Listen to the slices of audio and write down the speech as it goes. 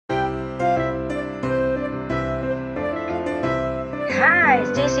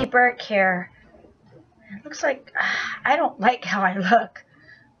Hi, Stacy Burke here. It looks like I don't like how I look.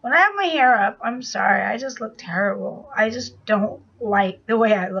 When I have my hair up, I'm sorry, I just look terrible. I just don't like the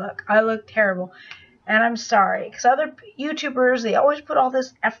way I look. I look terrible. And I'm sorry, because other YouTubers, they always put all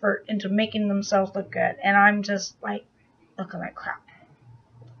this effort into making themselves look good. And I'm just like, looking like crap.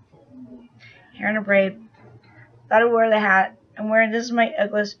 Hair in a braid. Thought I'd wear the hat. I'm wearing, this is my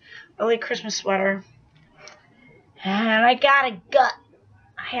ugly Christmas sweater. And I got a gut.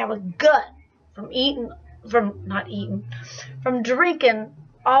 I have a gut from drinking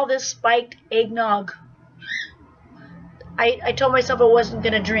all this spiked eggnog. I told myself I wasn't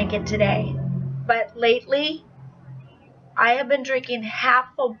going to drink it today. But lately, I have been drinking half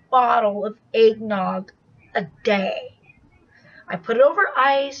a bottle of eggnog a day. I put it over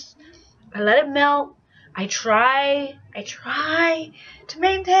ice. I let it melt. I try to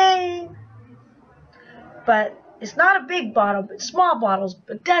maintain. But it's not a big bottle, but small bottles,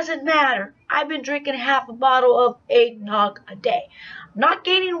 but it doesn't matter. I've been drinking half a bottle of eggnog a day. I'm not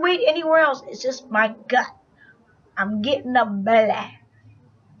gaining weight anywhere else. It's just my gut. I'm getting a belly.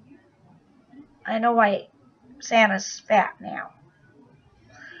 I know why Santa's fat now.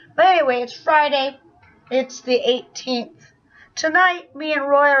 But anyway, it's Friday. It's the 18th. Tonight, me and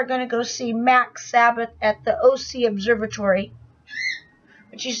Roy are going to go see Max Sabbath at the OC Observatory,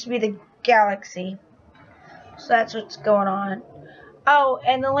 which used to be the Galaxy. So that's what's going on. Oh,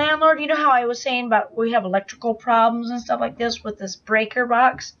 and the landlord, you know how I was saying about we have electrical problems and stuff like this with this breaker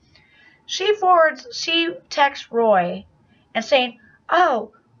box? She texts Roy and saying,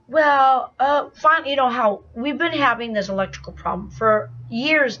 oh, well, fine, you know how we've been having this electrical problem for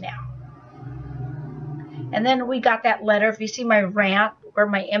years now. And then we got that letter, if you see my rant, where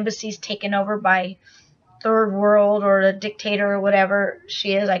my embassy's taken over by Third World or the dictator or whatever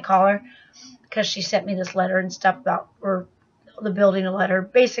she is, I call her. Because she sent me this letter and stuff about, or the building a letter.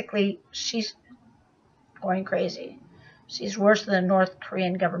 Basically, she's going crazy. She's worse than the North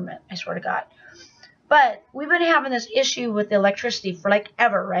Korean government, I swear to God. But we've been having this issue with the electricity for like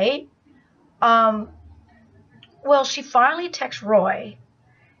ever, right? Well, she finally texts Roy,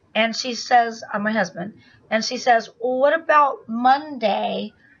 and she says, my husband, and she says, well, what about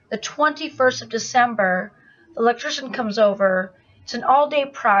Monday, the 21st of December, the electrician comes over, it's an all-day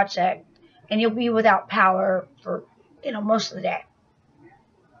project, and you'll be without power for, most of the day.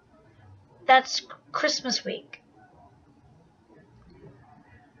 That's Christmas week.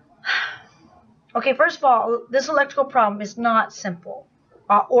 Okay, first of all, this electrical problem is not simple.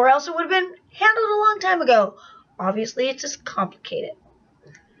 Or else it would have been handled a long time ago. Obviously, it's just complicated.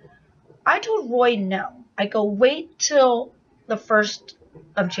 I told Roy no. I go, wait till the 1st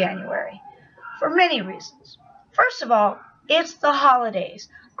of January. For many reasons. First of all, it's the holidays.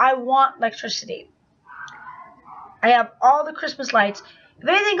 I want electricity. I have all the Christmas lights. If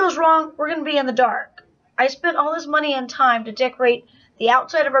anything goes wrong, we're going to be in the dark. I spent all this money and time to decorate the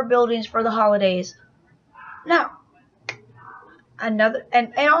outside of our buildings for the holidays. No. And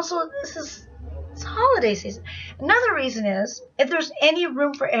also, it's holiday season. Another reason is, if there's any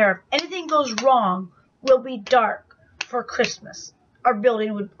room for error, if anything goes wrong, we'll be dark for Christmas. Our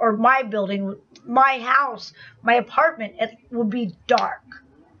building would, or my building, my house, my apartment, it will be dark.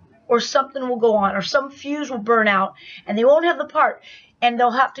 Or something will go on, or some fuse will burn out, and they won't have the part, and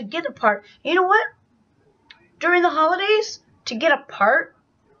they'll have to get a part. You know what? During the holidays, to get a part,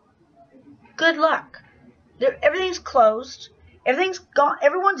 good luck. Everything's closed. Everything's gone.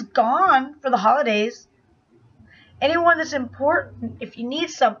 Everyone's gone for the holidays. Anyone that's important, if you need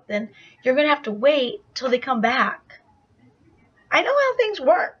something, you're going to have to wait till they come back. I know how things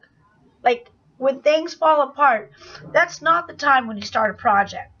work. Like, when things fall apart, that's not the time when you start a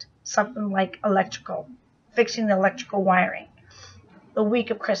project. Something like electrical, fixing the electrical wiring, the week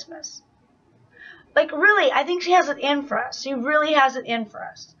of Christmas. Like, really, I think she has it in for us. She really has it in for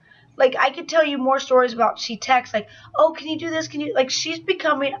us. Like, I could tell you more stories about, she texts like, oh, can you do this? Can you, like, she's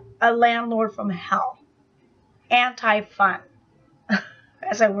becoming a landlord from hell. Anti-fun.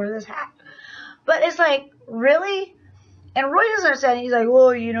 As I wear this hat. But it's like, really? And Roy doesn't understand. He's like,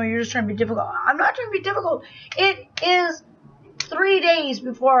 well, you're just trying to be difficult. I'm not trying to be difficult. It is 3 days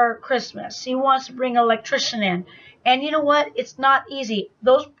before Christmas. He wants to bring an electrician in. And you know what? It's not easy.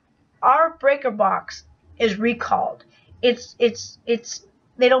 Our breaker box is recalled. They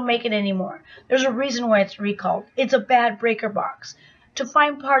don't make it anymore. There's a reason why it's recalled. It's a bad breaker box. To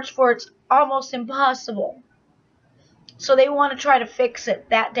find parts for it's almost impossible. So they want to try to fix it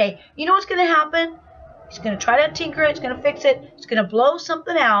that day. You know what's going to happen? He's going to try to tinker it. He's going to fix it. He's going to blow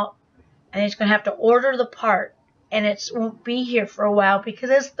something out. And he's going to have to order the part. And it won't be here for a while because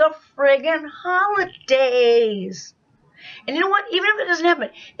it's the friggin' holidays. And you know what? Even if it doesn't happen,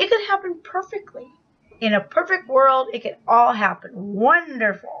 it could happen perfectly. In a perfect world, it could all happen.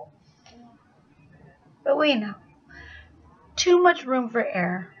 Wonderful. But we know. Too much room for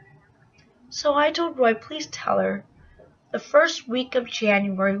error. So I told Roy, please tell her the first week of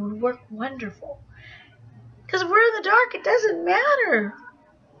January would work wonderful. Because if we're in the dark, it doesn't matter.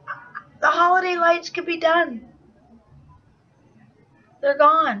 The holiday lights could be done. They're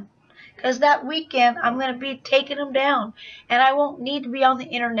gone. Because that weekend, I'm going to be taking them down. And I won't need to be on the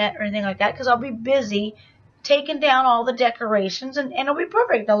internet or anything like that. Because I'll be busy taking down all the decorations. And it'll be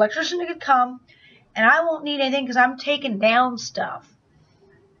perfect. The electrician could come. And I won't need anything because I'm taking down stuff.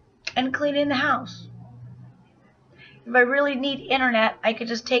 And cleaning the house. If I really need internet, I could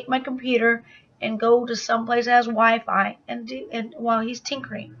just take my computer and go to someplace that has Wi-Fi and while he's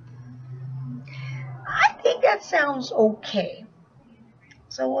tinkering. I think that sounds okay.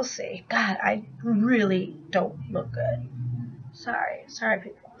 So we'll see. God, I really don't look good. Sorry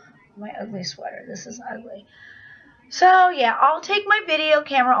people. My ugly sweater. This is ugly. So yeah, I'll take my video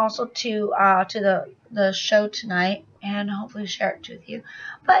camera also to the show tonight and hopefully share it with you.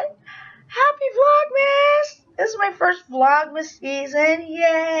 But happy Vlogmas! This is my first Vlogmas season,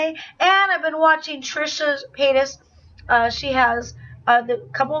 yay! And I've been watching Trisha Paytas. She has the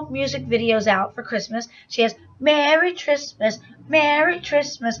couple of music videos out for Christmas. She has Merry Christmas, Merry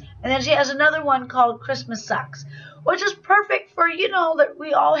Christmas, and then she has another one called Christmas Sucks, which is perfect for, you know, that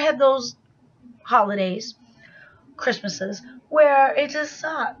we all have those holidays, Christmases, where it just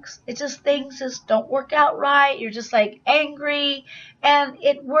sucks. It just, things just don't work out right. You're just like angry, and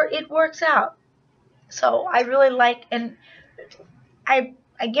it works out. So I really like, and I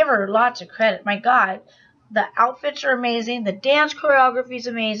give her lots of credit. My God, the outfits are amazing. The dance choreography is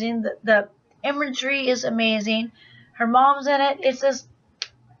amazing. The imagery is amazing. Her mom's in it. It's just,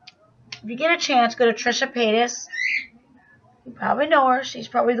 if you get a chance, go to Trisha Paytas. You probably know her. She's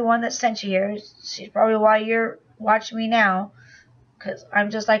probably the one that sent you here. She's probably why you're watching me now, because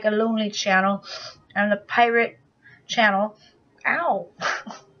I'm just like a lonely channel. I'm the pirate channel. Ow. I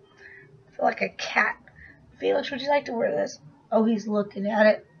feel like a cat. Felix, would you like to wear this? Oh, he's looking at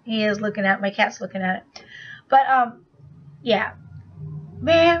it. He is looking at it. My cat's looking at it. But, yeah.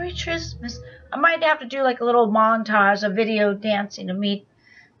 Merry Christmas. I might have to do like a little montage of video dancing to me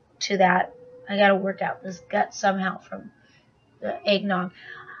to that. I gotta work out this gut somehow from the Egg Nog.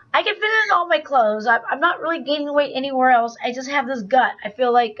 I can fit it in all my clothes. I'm not really gaining weight anywhere else. I just have this gut. I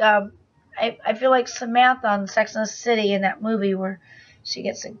feel like I feel like Samantha on Sex and the City in that movie where she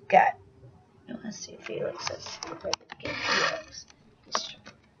gets a gut. Let's see if Felix says. Get Felix.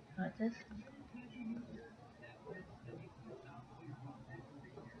 Like this.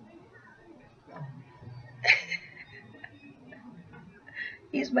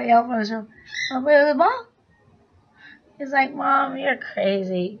 He's my alpha. Mom? He's like, Mom, you're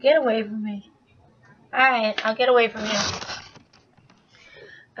crazy. Get away from me. Alright, I'll get away from you.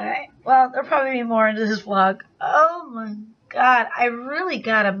 Alright, well, there'll probably be more into this vlog. Oh my God, I really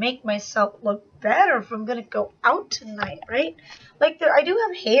gotta make myself look better if I'm gonna go out tonight, right? Like, I do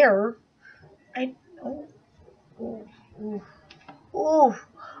have hair.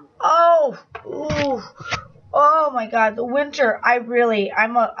 Oh my God, the winter,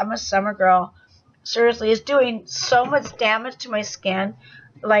 I'm a summer girl. Seriously, it's doing so much damage to my skin.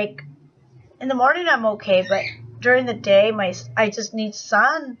 Like, in the morning I'm okay, but during the day, I just need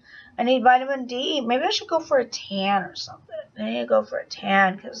sun. I need vitamin D. Maybe I should go for a tan or something. I need to go for a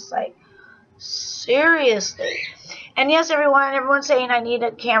tan, because, like, seriously. And yes, everyone's saying I need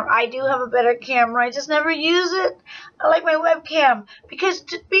a camera. I do have a better camera. I just never use it. I like my webcam. Because,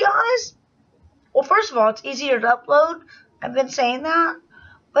 to be honest, well, first of all, it's easier to upload. I've been saying that.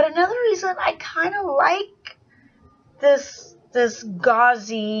 But another reason, I kind of like this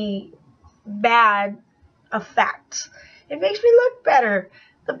gauzy, bad effect. It makes me look better.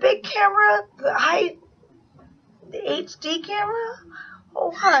 The big camera, the HD camera.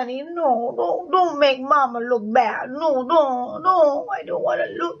 Oh, honey, no, don't make Mama look bad. No, I don't want to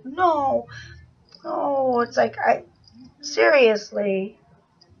look. No, it's like seriously.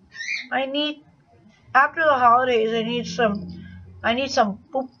 After the holidays, I need some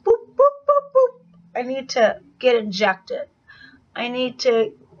boop, boop, boop, boop, boop. I need to get injected. I need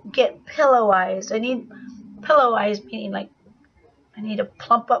to get pillow eyes. I need pillow eyes, meaning like I need to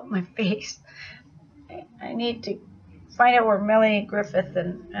plump up my face. I need to find out where Melanie Griffith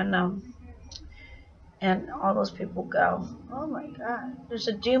and all those people go. Oh my God! There's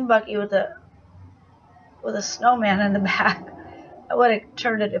a dune buggy with a snowman in the back. I would have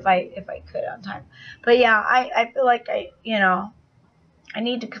turned it if I could on time. But yeah, I feel like I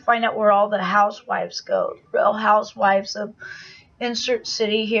need to find out where all the housewives go. Real Housewives of insert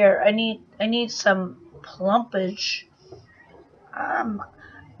city here. I need some plumpage.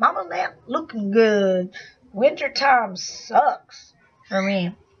 Mama's not looking good. Wintertime sucks for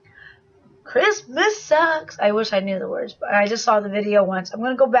me. Christmas sucks. I wish I knew the words, but I just saw the video once. I'm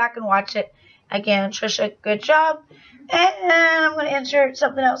going to go back and watch it again. Trisha, good job. And I'm going to insert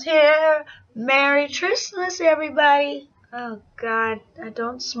something else here. Merry Christmas, everybody. Oh, God.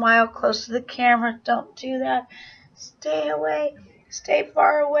 Don't smile close to the camera. Don't do that. Stay away. Stay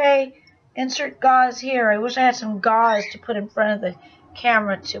far away. Insert gauze here. I wish I had some gauze to put in front of the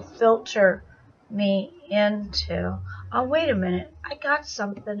camera to filter me into. Oh, wait a minute. I got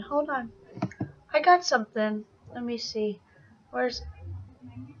something. Hold on. I got something. Let me see. Does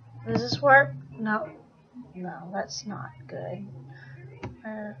this work? No. No, that's not good.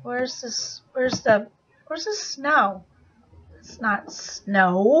 Where's the snow? It's not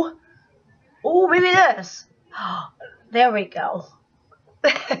snow. Oh, maybe this. There we go.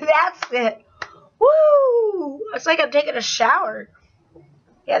 That's it. Woo! It's like I'm taking a shower.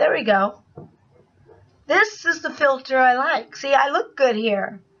 Yeah, there we go. This is the filter I like. See, I look good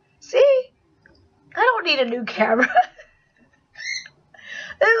here. See? I don't need a new camera.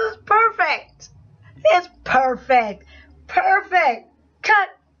 This is perfect. It's perfect. Perfect. Cut,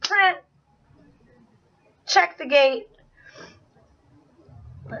 print. Check the gate.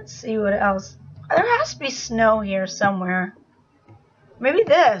 Let's see what else. There has to be snow here somewhere. Maybe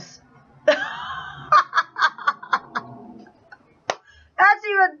this. That's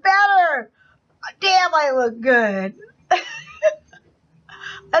even better. Damn, I look good.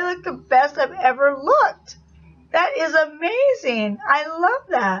 I look the best I've ever looked. That is amazing. I love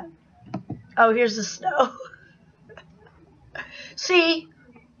that. Oh, here's the snow. See,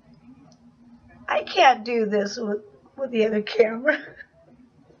 I can't do this with the other camera.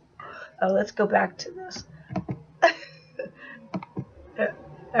 Oh, let's go back to this.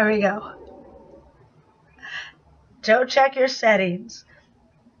 There we go. Don't check your settings.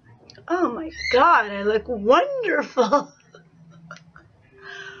 Oh my God, I look wonderful.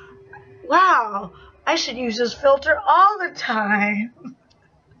 Wow, I should use this filter all the time.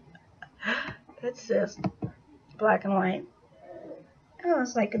 What's this? Black and white. Oh,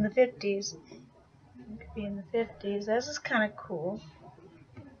 it's like in the 50s. It could be in the 50s. This is kind of cool.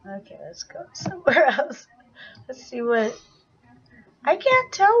 Okay, let's go somewhere else. Let's see what... I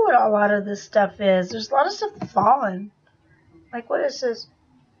can't tell what a lot of this stuff is. There's a lot of stuff falling. Like, what is this?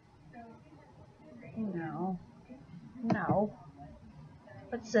 No. No.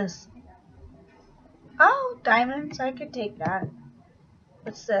 What's this? Oh, diamonds. I could take that.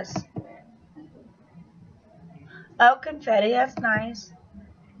 What's this? Oh, confetti. That's nice.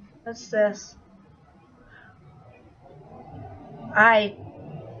 What's this?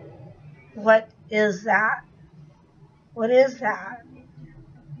 What is that? What is that?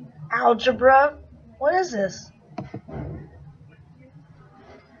 Algebra? What is this?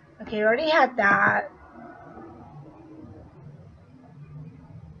 Okay, you already had that.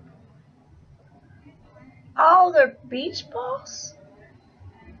 Oh, they're beach balls?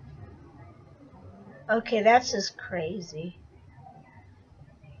 Okay, that's just crazy.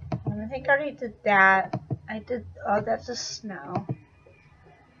 I think I already did that. Oh, that's a snow.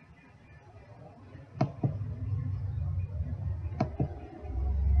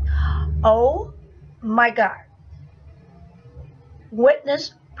 Oh my God.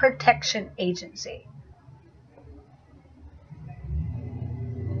 Witness Protection Agency.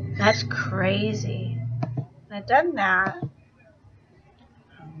 That's crazy. I've done that.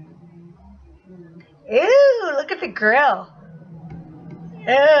 Ew, look at the grill.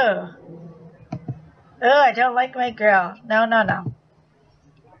 Ew. Oh, I don't like my grill. No, no, no.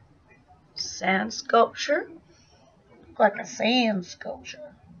 Sand sculpture. Like a sand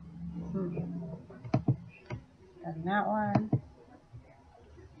sculpture. And that one.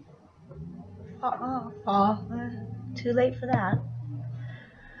 Too late for that.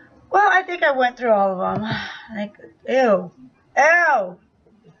 Well, I think I went through all of them. Like, ew. Ew.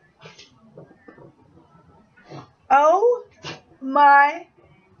 Oh my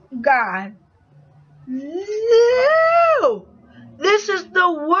God. No. This is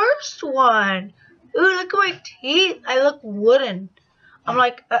the worst one. Ooh, look at my teeth. I look wooden. I'm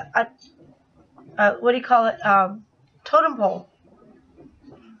like what do you call it? Totem pole.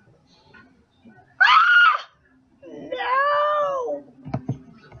 Ah! No.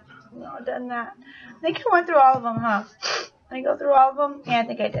 No, I've done that. I think I went through all of them, huh? Did I go through all of them? Yeah, I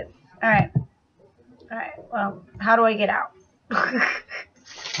think I did. All right. All right. Well, how do I get out?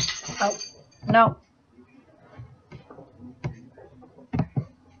 Oh, no.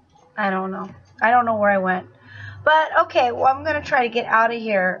 I don't know. I don't know where I went. But, okay, well, I'm going to try to get out of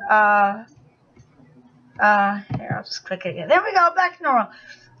here. Here, I'll just click it again. There we go, back to normal.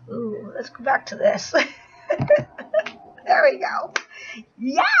 Ooh, let's go back to this. There we go.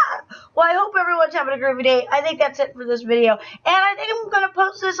 Yeah! Well, I hope everyone's having a groovy day. I think that's it for this video. And I think I'm going to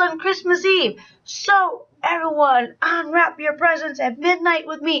post this on Christmas Eve. So, everyone, unwrap your presents at midnight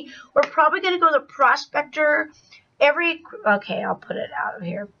with me. We're probably going to go to the Prospector okay, I'll put it out of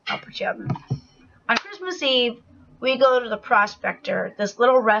here. I'll put you up. On Christmas Eve, we go to the Prospector, this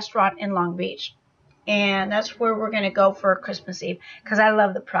little restaurant in Long Beach. And that's where we're going to go for Christmas Eve. Because I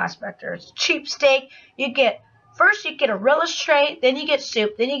love the Prospector. It's cheap steak. First you get a relish tray, then you get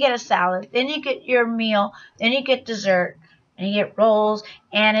soup, then you get a salad, then you get your meal, then you get dessert, and you get rolls,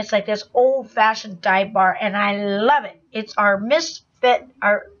 and it's like this old-fashioned dive bar, and I love it. It's our Misfit,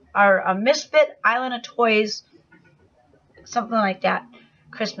 our Misfit Island of Toys, something like that,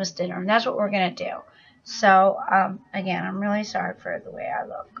 Christmas dinner, and that's what we're going to do. So, again, I'm really sorry for the way I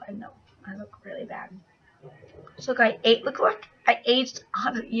look. I know, I look really bad. So, look like I aged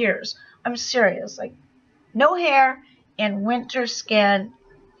 100 years. I'm serious, like, no hair and winter skin.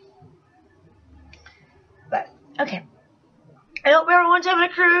 But, okay. I hope everyone's having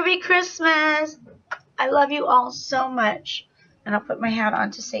a groovy Christmas. I love you all so much. And I'll put my hat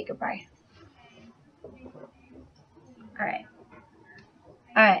on to say goodbye. Alright.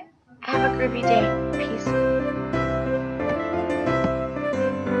 Alright. Have a groovy day. Peace.